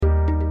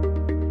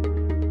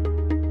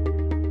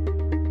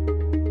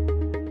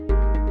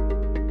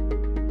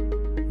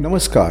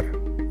नमस्कार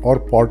और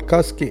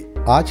पॉडकास्ट के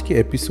आज के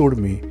एपिसोड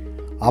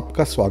में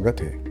आपका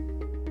स्वागत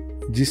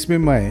है, जिसमें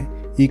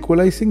मैं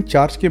इक्वलाइजिंग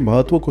चार्ज के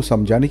महत्व को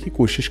समझाने की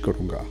कोशिश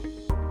करूंगा।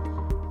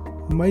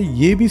 मैं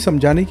ये भी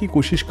समझाने की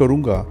कोशिश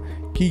करूंगा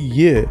कि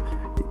ये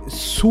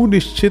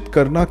सुनिश्चित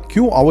करना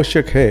क्यों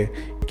आवश्यक है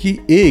कि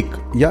एक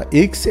या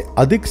एक से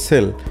अधिक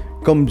सेल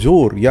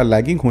कमजोर या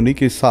लैगिंग होने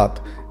के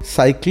साथ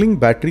साइक्लिंग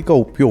बैटरी का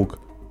उपयोग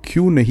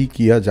क्यों नहीं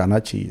किया जाना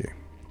चाहिए।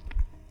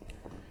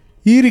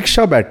 E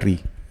rickshaw battery,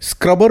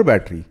 scrubber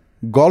battery,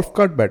 golf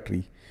cart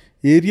battery,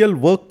 aerial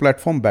work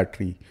platform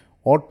battery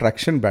और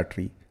ट्रैक्शन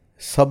बैटरी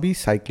सभी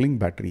साइक्लिंग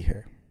बैटरी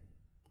है।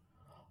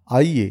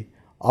 आइए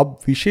अब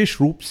विशेष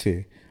रूप से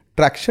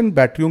ट्रैक्शन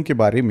बैटरियों के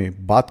बारे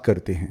में बात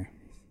करते हैं।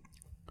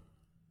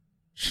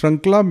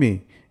 श्रृंखला में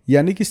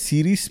यानी कि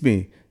सीरीज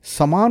में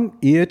समान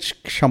AH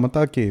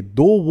क्षमता के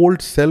 2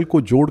 वोल्ट सेल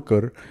को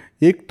जोड़कर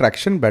एक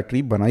ट्रैक्शन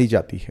बैटरी बनाई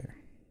जाती है।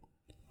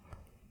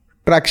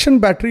 ट्रैक्शन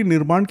बैटरी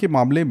निर्माण के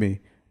मामले में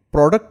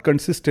प्रोडक्ट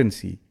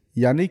कंसिस्टेंसी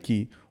यानी कि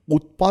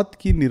उत्पाद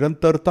की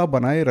निरंतरता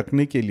बनाए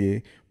रखने के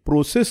लिए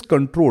प्रोसेस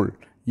कंट्रोल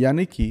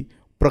यानी कि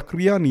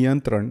प्रक्रिया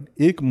नियंत्रण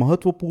एक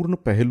महत्वपूर्ण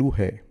पहलू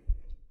है।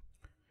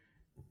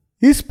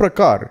 इस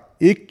प्रकार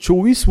एक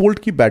 24 वोल्ट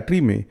की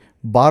बैटरी में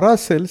 12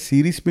 सेल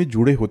सीरीज में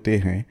जुड़े होते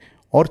हैं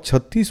और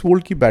 36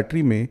 वोल्ट की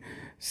बैटरी में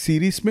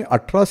सीरीज में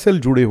 18 सेल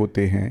जुड़े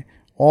होते हैं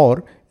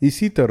और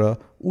इसी तरह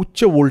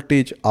उच्च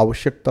वोल्टेज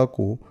आवश्यकता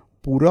को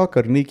पूरा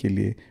करने के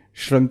लिए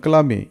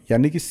श्रृंखला में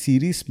यानी कि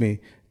सीरीज में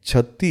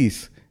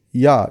 36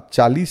 या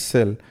 40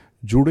 सेल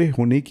जुड़े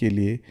होने के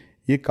लिए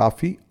ये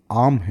काफ़ी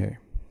आम है।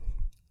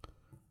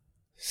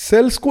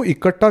 सेल्स को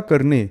इकट्ठा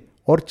करने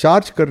और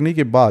चार्ज करने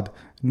के बाद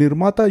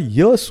निर्माता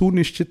यह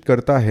सुनिश्चित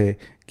करता है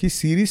कि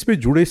सीरीज में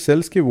जुड़े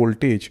सेल्स के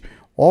वोल्टेज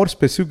और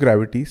स्पेसिफिक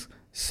ग्रेविटीज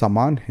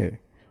समान है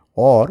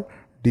और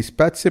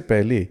डिस्पैच से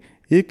पहले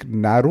एक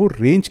नैरो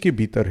रेंज के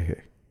भीतर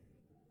है।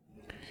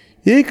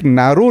 एक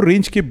नैरो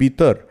रेंज के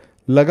भीतर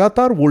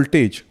लगातार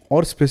वोल्टेज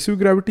और स्पेसिफिक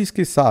ग्रेविटीज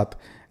के साथ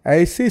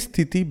ऐसी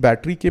स्थिति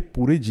बैटरी के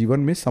पूरे जीवन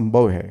में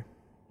संभव है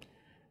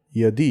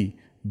यदि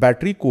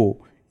बैटरी को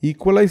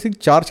इक्वलाइजिंग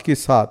चार्ज के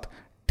साथ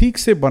ठीक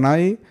से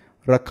बनाए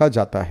रखा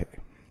जाता है।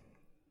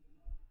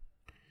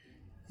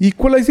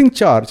 इक्वलाइजिंग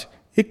चार्ज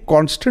एक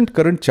कांस्टेंट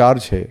करंट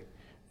चार्ज है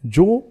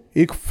जो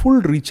एक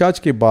फुल रिचार्ज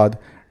के बाद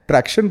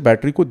ट्रैक्शन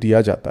बैटरी को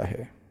दिया जाता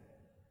है।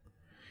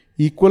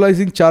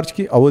 इक्वलाइजिंग चार्ज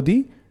की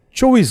अवधि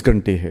 24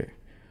 घंटे है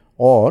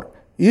और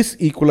इस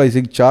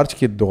इक्वलाइजिंग चार्ज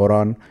के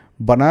दौरान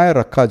बनाए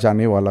रखा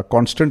जाने वाला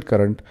constant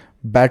current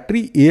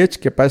battery AH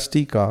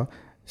capacity का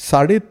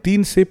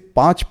 3.5 से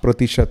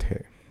 5% है।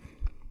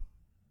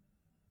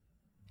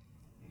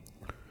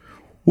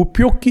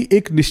 उपयोग की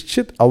एक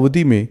निश्चित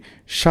अवधि में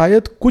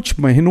शायद कुछ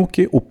महीनों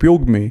के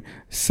उपयोग में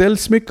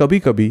सेल्स में कभी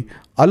कभी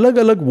अलग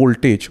अलग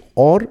वोल्टेज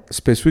और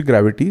स्पेसिफिक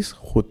ग्रेविटीज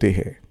होते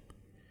हैं।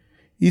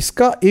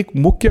 इसका एक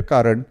मुख्य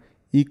कारण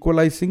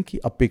इक्वलाइजिंग की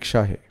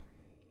अपेक्षा है।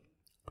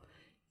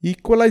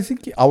 इक्वलाइजिंग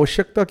की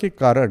आवश्यकता के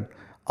कारण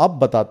अब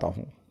बताता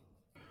हूं।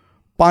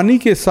 पानी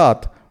के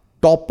साथ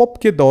टॉपअप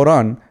के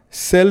दौरान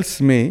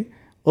सेल्स में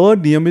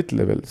अनियमित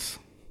लेवल्स।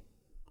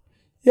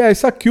 यह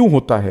ऐसा क्यों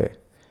होता है?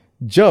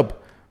 जब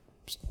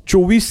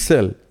 24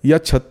 सेल या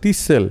 36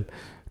 सेल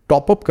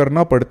टॉपअप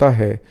करना पड़ता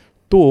है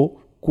तो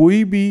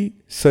कोई भी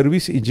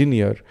सर्विस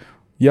इंजीनियर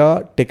या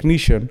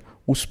टेक्नीशियन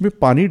उसमें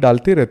पानी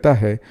डालते रहता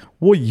है।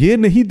 वो ये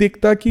नहीं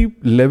देखता कि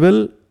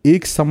लेवल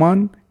एक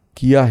समान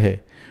किया है,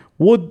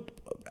 वो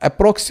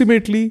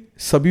अप्रॉक्सीमेटली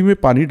सभी में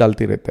पानी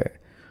डालते रहता है।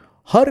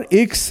 हर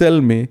एक सेल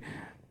में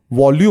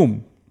वॉल्यूम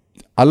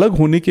अलग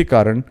होने के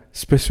कारण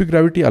स्पेसिफिक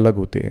ग्रेविटी अलग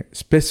होते हैं।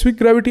 स्पेसिफिक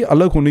ग्रेविटी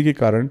अलग होने के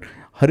कारण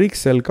हर एक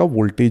सेल का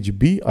वोल्टेज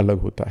भी अलग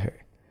होता है।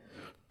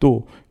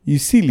 तो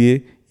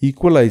इसीलिए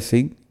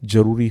इक्वलाइजिंग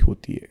जरूरी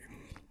होती है।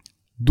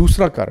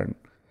 दूसरा कारण,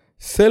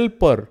 सेल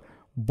पर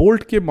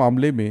बोल्ट के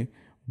मामले में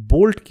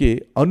बोल्ट के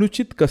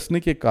अनुचित कसने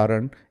के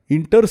कारण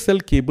इंटरसेल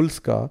केबल्स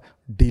का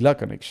ढीला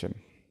कनेक्शन।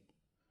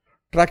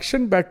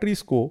 ट्रैक्शन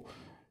बैटरीज को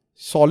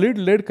सॉलिड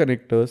लेड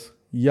कनेक्टर्स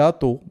या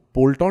तो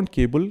बोल्ट ऑन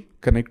केबल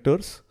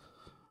कनेक्टर्स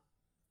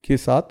के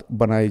साथ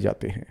बनाए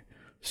जाते हैं।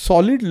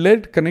 सॉलिड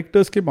लेड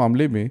कनेक्टर्स के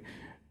मामले में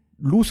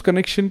लूज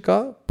कनेक्शन का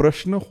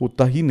प्रश्न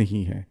होता ही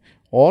नहीं है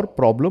और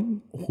प्रॉब्लम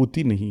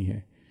होती नहीं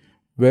है।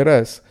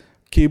 वेरएस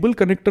केबल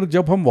कनेक्टर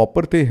जब हम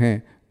वापरते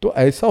हैं तो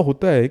ऐसा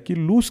होता है कि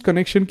लूज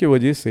कनेक्शन की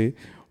वजह से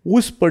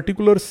उस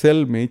पर्टिकुलर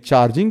सेल में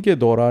चार्जिंग के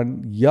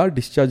दौरान या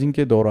डिस्चार्जिंग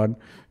के दौरान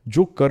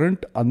जो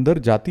करंट अंदर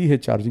जाती है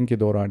चार्जिंग के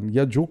दौरान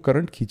या जो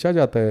करंट खींचा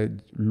जाता है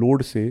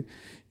लोड से,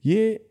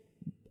 ये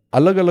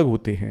अलग अलग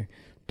होते हैं।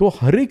 तो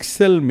हर एक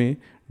सेल में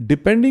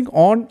डिपेंडिंग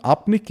ऑन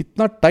आपने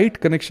कितना टाइट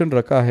कनेक्शन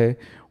रखा है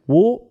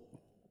वो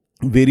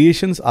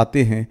वेरिएशंस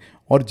आते हैं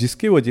और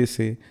जिसके वजह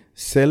से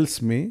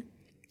सेल्स में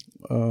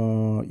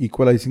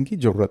इक्वलाइजिंग की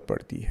ज़रूरत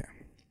पड़ती है।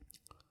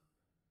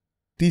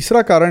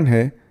 तीसरा कारण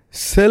है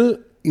सेल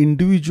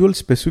इंडिविजुअल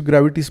स्पेसिफिक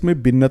ग्रेविटीज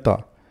में भिन्नता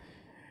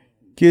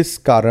के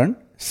कारण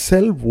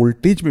सेल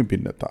वोल्टेज में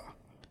भिन्नता,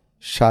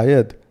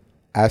 शायद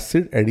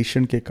एसिड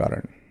एडिशन के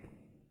कारण।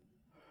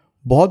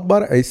 बहुत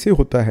बार ऐसे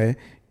होता है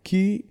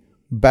कि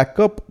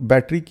बैकअप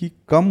बैटरी की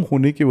कम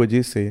होने की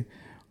वजह से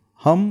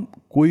हम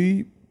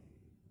कोई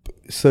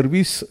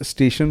सर्विस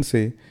स्टेशन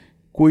से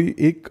कोई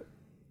एक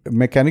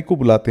मैकेनिक को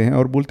बुलाते हैं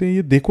और बोलते हैं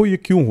ये देखो ये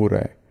क्यों हो रहा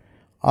है।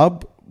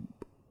 अब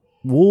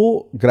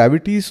वो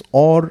ग्रेविटीज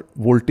और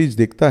वोल्टेज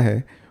देखता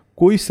है,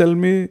 कोई सेल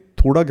में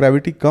थोड़ा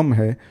ग्रेविटी कम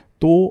है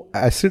तो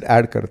एसिड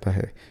ऐड करता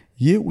है,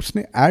 ये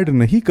उसने ऐड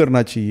नहीं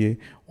करना चाहिए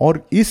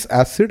और इस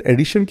एसिड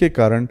एडिशन के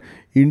कारण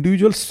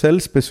इंडिविजुअल सेल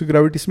स्पेसिफिक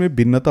ग्रेविटीज में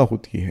भिन्नता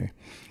होती है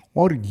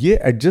और ये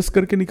एडजस्ट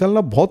करके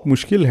निकालना बहुत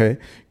मुश्किल है,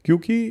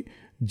 क्योंकि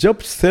जब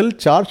सेल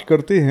चार्ज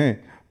करते हैं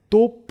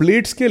तो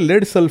प्लेट्स के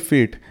लेड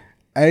सल्फेट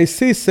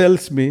ऐसे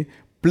सेल्स में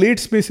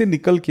प्लेट्स में से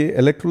निकल के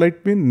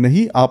इलेक्ट्रोलाइट में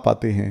नहीं आ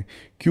पाते हैं,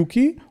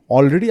 क्योंकि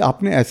ऑलरेडी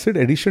आपने एसिड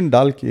एडिशन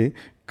डाल के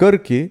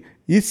करके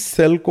इस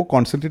सेल को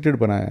कॉन्सेंट्रेटेड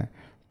बनाया है।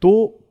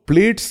 तो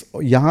प्लेट्स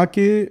यहाँ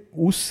के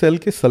उस सेल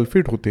के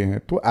सल्फेट होते हैं,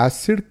 तो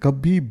एसिड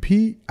कभी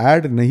भी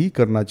ऐड नहीं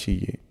करना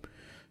चाहिए।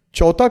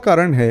 चौथा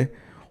कारण है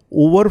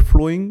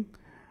overflowing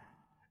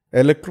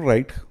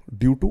electrolyte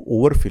due to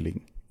overfilling,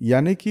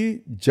 यानी कि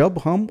जब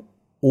हम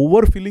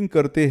ओवरफिलिंग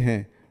करते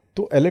हैं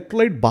तो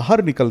इलेक्ट्रोलाइट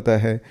बाहर निकलता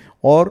है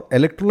और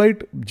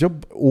इलेक्ट्रोलाइट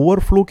जब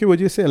ओवरफ्लो की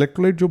वजह से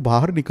इलेक्ट्रोलाइट जो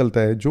बाहर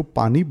निकलता है, जो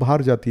पानी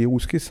बाहर जाती है,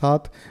 उसके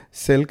साथ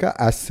सेल का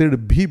एसिड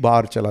भी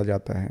बाहर चला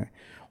जाता है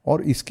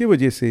और इसके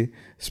वजह से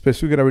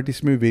स्पेसिफिक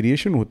ग्रेविटीज में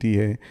वेरिएशन होती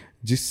है,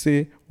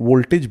 जिससे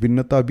वोल्टेज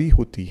भिन्नता भी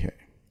होती है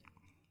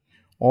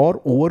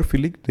और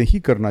ओवरफिलिंग नहीं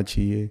करना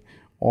चाहिए।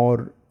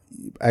 और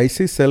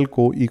ऐसे सेल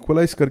को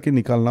इक्वलाइज करके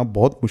निकालना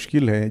बहुत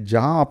मुश्किल है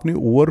जहां आपने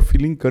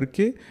ओवरफिलिंग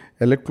करके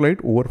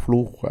इलेक्ट्रोलाइट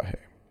ओवरफ्लो हुआ है।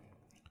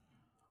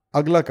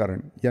 अगला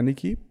कारण यानी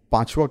कि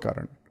पांचवा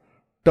कारण,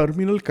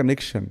 टर्मिनल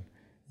कनेक्शन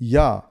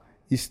या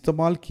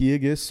इस्तेमाल किए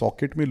गए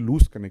सॉकेट में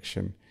लूज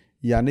कनेक्शन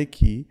यानी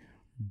कि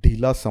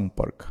ढीला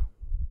संपर्क।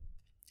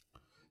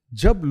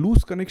 जब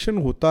लूज कनेक्शन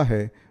होता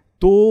है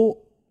तो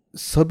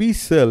सभी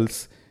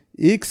सेल्स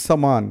एक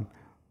समान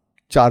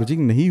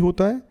चार्जिंग नहीं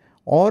होता है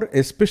और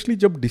स्पेशली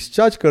जब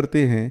डिस्चार्ज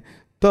करते हैं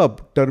तब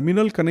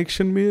टर्मिनल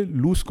कनेक्शन में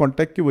लूज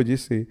कांटेक्ट की वजह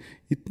से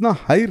इतना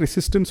हाई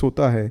रेसिस्टेंस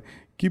होता है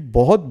कि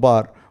बहुत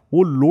बार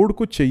वो लोड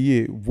को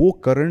चाहिए वो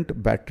करंट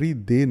बैटरी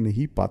दे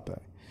नहीं पाता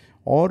है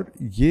और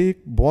ये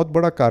एक बहुत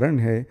बड़ा कारण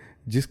है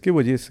जिसके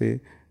वजह से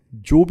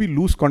जो भी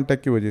लूज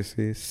कांटेक्ट की वजह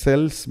से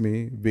सेल्स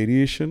में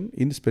variation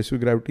in specific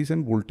gravities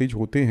and voltage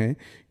होते हैं,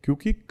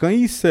 क्योंकि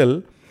कई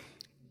सेल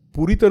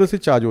पूरी तरह से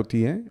चार्ज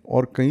होती हैं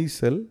और कई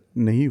सेल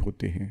नहीं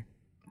होते हैं।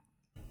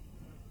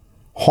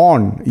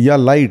 हॉर्न या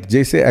लाइट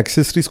जैसे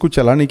एक्सेसरीज को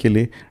चलाने के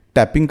लिए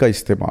टैपिंग का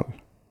इस्तेमाल।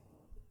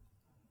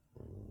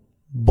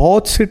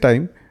 बहुत से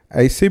टाइम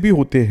ऐसे भी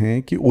होते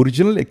हैं कि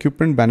ओरिजिनल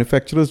इक्विपमेंट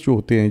मैन्युफैक्चरर्स जो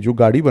होते हैं, जो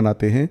गाड़ी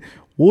बनाते हैं,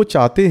 वो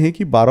चाहते हैं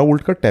कि 12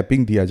 वोल्ट का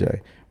टैपिंग दिया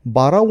जाए।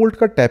 12 वोल्ट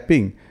का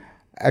टैपिंग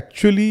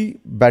एक्चुअली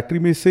बैटरी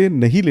में से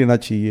नहीं लेना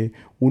चाहिए।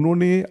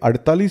 उन्होंने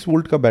 48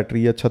 वोल्ट का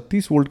बैटरी या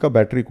 36 वोल्ट का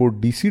बैटरी को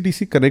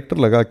डीसी कनेक्टर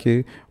लगा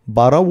के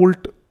 12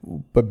 वोल्ट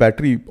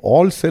बैटरी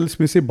ऑल सेल्स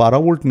में से 12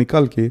 वोल्ट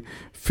निकाल के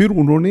फिर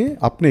उन्होंने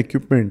अपने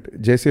इक्विपमेंट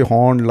जैसे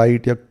हॉर्न,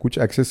 लाइट या कुछ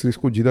एक्सेसरीज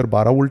को जिधर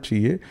 12 वोल्ट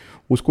चाहिए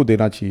उसको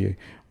देना चाहिए।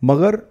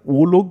 मगर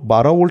वो लोग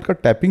 12 वोल्ट का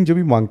टैपिंग जब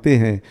भी मांगते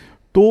हैं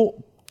तो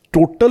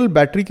टोटल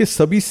बैटरी के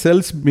सभी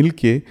सेल्स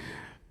मिलके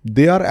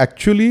दे आर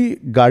एक्चुअली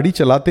गाड़ी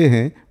चलाते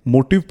हैं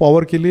मोटिव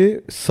पावर के लिए,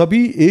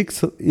 सभी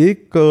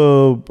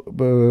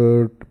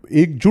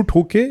एकजुट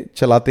होके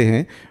चलाते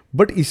हैं।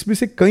 बट इसमें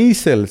से कई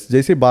सेल्स,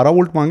 जैसे 12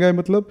 वोल्ट मांगा है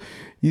मतलब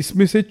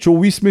इसमें से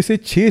 24 में से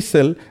 6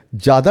 सेल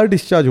ज़्यादा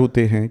डिस्चार्ज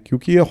होते हैं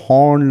क्योंकि ये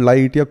हॉर्न,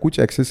 लाइट या कुछ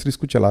एक्सेसरीज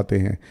को चलाते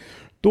हैं।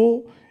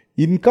 तो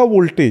इनका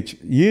वोल्टेज,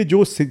 ये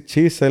जो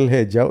 6 सेल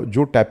है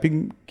जो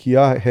टैपिंग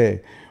किया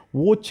है,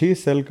 वो 6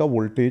 सेल का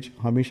वोल्टेज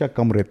हमेशा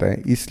कम रहता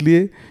है,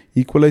 इसलिए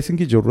इक्वलाइजिंग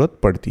की ज़रूरत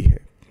पड़ती है।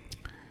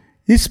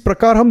 इस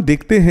प्रकार हम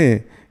देखते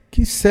हैं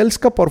कि सेल्स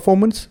का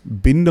परफॉर्मेंस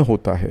भिन्न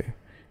होता है।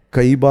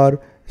 कई बार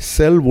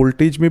सेल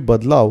वोल्टेज में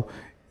बदलाव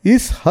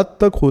इस हद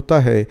तक होता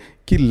है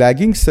कि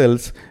लैगिंग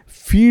सेल्स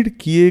फीड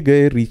किए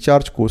गए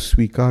रिचार्ज को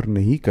स्वीकार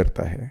नहीं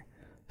करता है।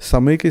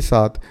 समय के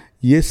साथ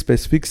ये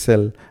स्पेसिफिक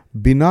सेल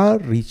बिना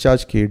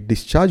रिचार्ज के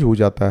डिस्चार्ज हो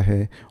जाता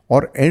है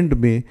और एंड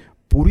में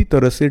पूरी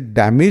तरह से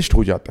डैमेज्ड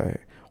हो जाता है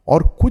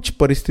और कुछ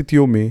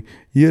परिस्थितियों में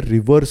ये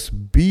रिवर्स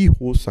भी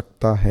हो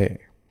सकता है।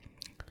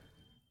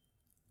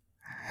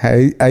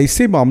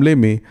 ऐसे मामले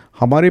में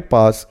हमारे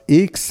पास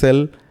एक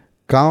सेल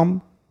काम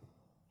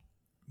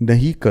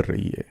नहीं कर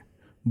रही है।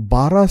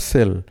 12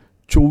 सेल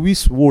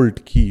 24 वोल्ट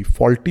की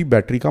फॉल्टी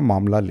बैटरी का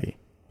मामला लें।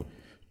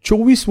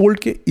 24 वोल्ट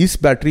के इस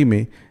बैटरी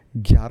में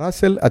 11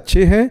 सेल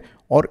अच्छे हैं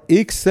और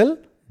एक सेल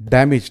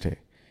डैमेज्ड है,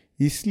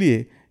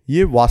 इसलिए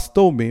ये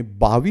वास्तव में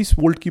 22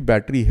 वोल्ट की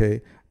बैटरी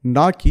है,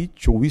 ना कि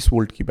 24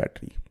 वोल्ट की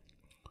बैटरी।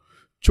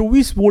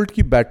 24 वोल्ट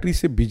की बैटरी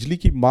से बिजली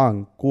की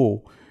मांग को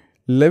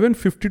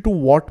 1152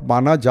 वॉट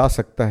माना जा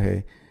सकता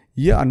है।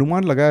 यह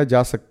अनुमान लगाया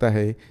जा सकता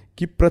है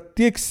कि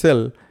प्रत्येक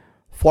सेल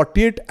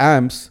 48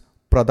 एम्प्स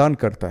प्रदान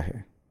करता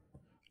है।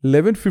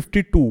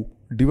 1152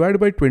 डिवाइड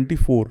बाई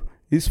 24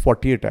 इज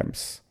 48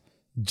 एम्प्स।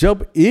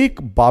 जब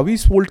एक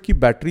 22 वोल्ट की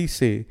बैटरी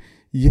से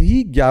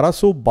यही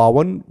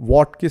 1152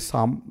 वॉट के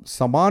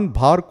समान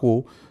भार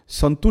को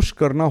संतुष्ट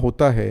करना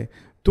होता है,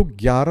 तो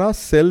 11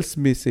 सेल्स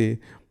में से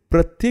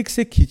प्रत्येक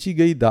से खींची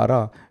गई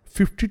धारा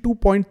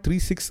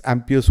 52.36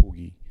 एम्पियर्स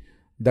होगी।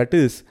 दैट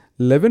इज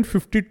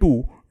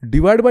 1152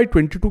 डिवाइड बाई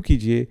 22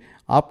 कीजिए,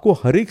 आपको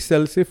हर एक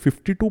सेल से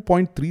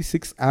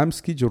 52.36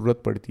 एम्प्स की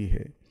जरूरत पड़ती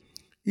है।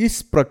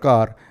 इस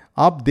प्रकार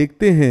आप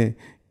देखते हैं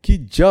कि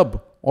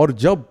जब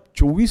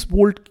 24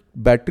 वोल्ट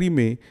बैटरी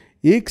में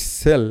एक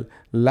सेल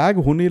लैग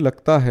होने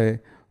लगता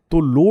है तो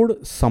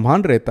लोड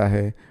समान रहता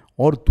है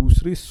और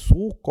दूसरे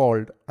सो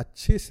कॉल्ड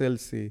अच्छे सेल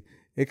से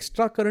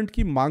एक्स्ट्रा करंट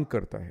की मांग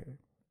करता है।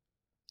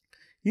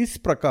 इस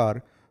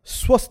प्रकार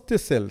स्वस्थ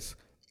सेल्स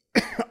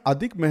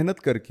अधिक मेहनत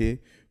करके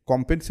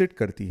कॉम्पेंसेट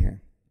करती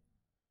हैं।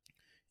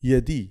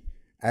 यदि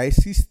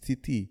ऐसी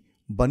स्थिति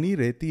बनी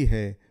रहती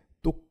है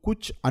तो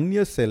कुछ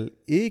अन्य सेल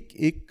एक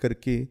एक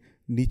करके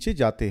नीचे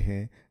जाते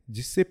हैं,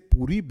 जिससे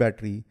पूरी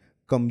बैटरी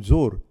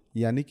कमज़ोर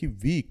यानी कि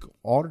वीक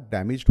और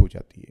डैमेज्ड हो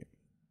जाती है।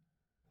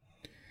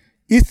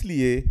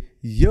 इसलिए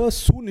यह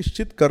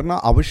सुनिश्चित करना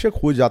आवश्यक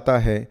हो जाता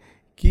है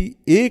कि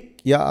एक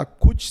या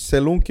कुछ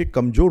सेलों के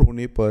कमज़ोर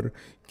होने पर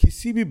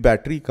किसी भी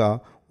बैटरी का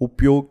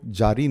उपयोग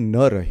जारी न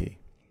रहे।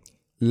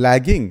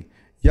 लैगिंग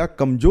या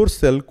कमज़ोर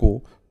सेल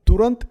को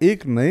तुरंत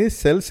एक नए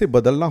सेल से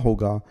बदलना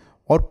होगा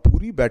और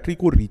पूरी बैटरी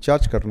को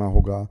रिचार्ज करना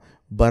होगा,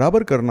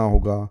 बराबर करना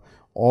होगा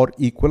और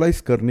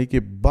इक्वलाइज करने के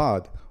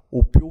बाद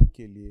उपयोग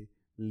के लिए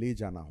ले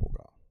जाना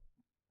होगा।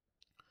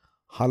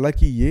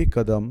 हालांकि ये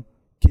कदम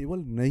केवल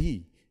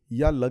नई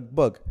या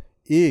लगभग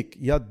 1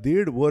 या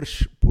 1.5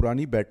 वर्ष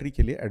पुरानी बैटरी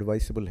के लिए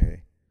एडवाइसेबल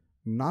है,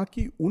 ना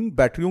कि उन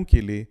बैटरियों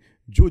के लिए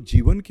जो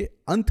जीवन के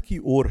अंत की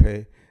ओर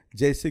है,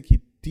 जैसे कि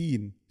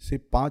 3 से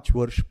 5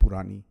 वर्ष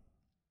पुरानी।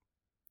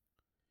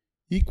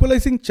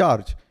 इक्वलाइजिंग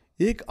चार्ज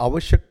एक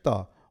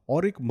आवश्यकता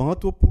और एक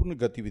महत्वपूर्ण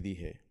गतिविधि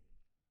है,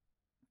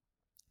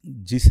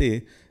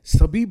 जिसे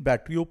सभी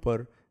बैटरियों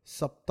पर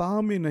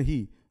सप्ताह में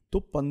नहीं तो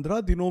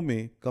 15 दिनों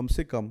में कम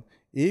से कम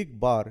एक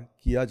बार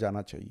किया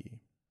जाना चाहिए।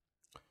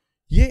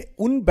 ये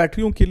उन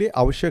बैटरियों के लिए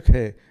आवश्यक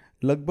है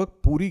लगभग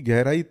पूरी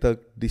गहराई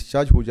तक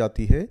डिस्चार्ज हो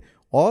जाती है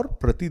और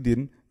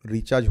प्रतिदिन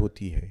रिचार्ज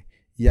होती है,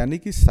 यानी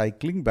कि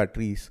साइक्लिंग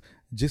बैटरीज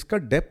जिसका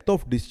डेप्थ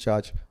ऑफ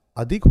डिस्चार्ज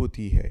अधिक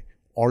होती है,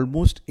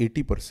 ऑलमोस्ट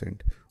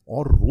 80%,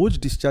 और रोज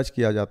डिस्चार्ज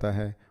किया जाता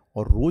है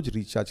और रोज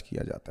रिचार्ज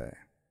किया जाता है।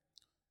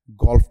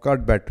 Golf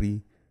cart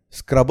battery,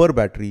 scrubber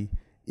battery,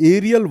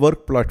 aerial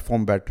work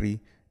platform battery,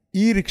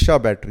 e rickshaw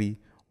battery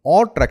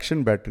और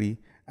ट्रैक्शन बैटरी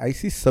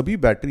ऐसी सभी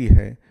बैटरी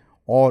है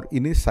और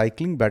इन्हें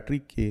साइक्लिंग बैटरी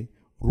के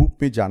रूप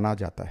में जाना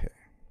जाता है।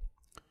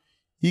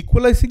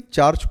 इक्वलाइजिंग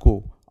चार्ज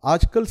को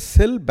आजकल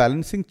सेल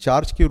बैलेंसिंग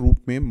चार्ज के रूप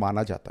में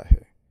माना जाता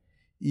है।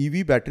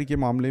 ईवी बैटरी के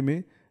मामले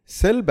में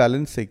सेल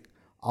बैलेंसिंग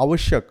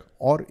आवश्यक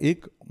और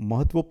एक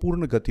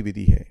महत्वपूर्ण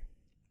गतिविधि है।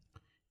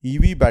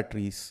 EV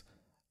batteries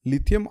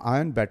lithium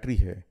ion battery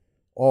है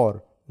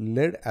और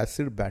लेड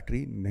एसिड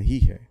बैटरी नहीं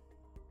है।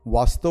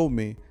 वास्तव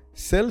में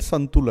सेल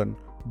संतुलन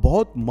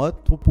बहुत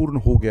महत्वपूर्ण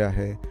हो गया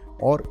है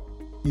और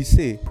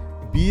इसे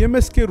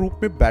BMS के रूप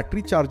में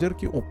बैटरी चार्जर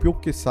के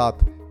उपयोग के साथ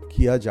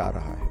किया जा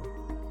रहा है,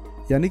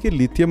 यानी कि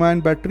lithium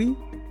ion battery,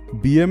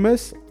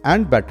 BMS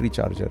and battery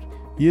charger,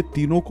 ये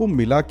तीनों को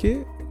मिला के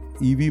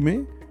ईवी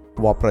में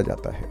वापरा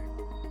जाता है।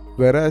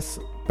 वेरास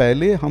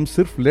पहले हम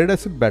सिर्फ लेड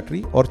एसिड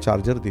बैटरी और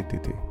चार्जर देते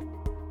थे।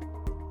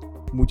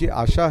 मुझे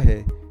आशा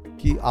है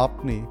कि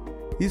आपने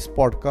इस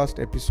पॉडकास्ट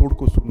एपिसोड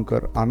को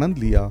सुनकर आनंद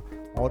लिया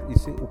और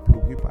इसे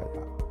उपयोगी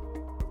पाया।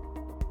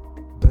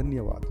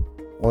 धन्यवाद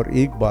और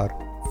एक बार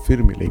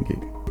फिर मिलेंगे।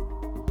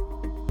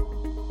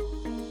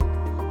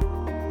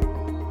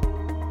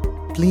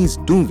 Please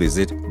do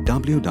visit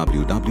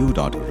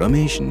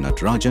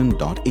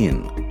www.rameshnatarajan.in.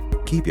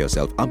 Keep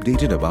yourself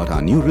updated about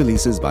our new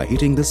releases by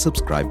hitting the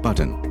subscribe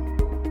button.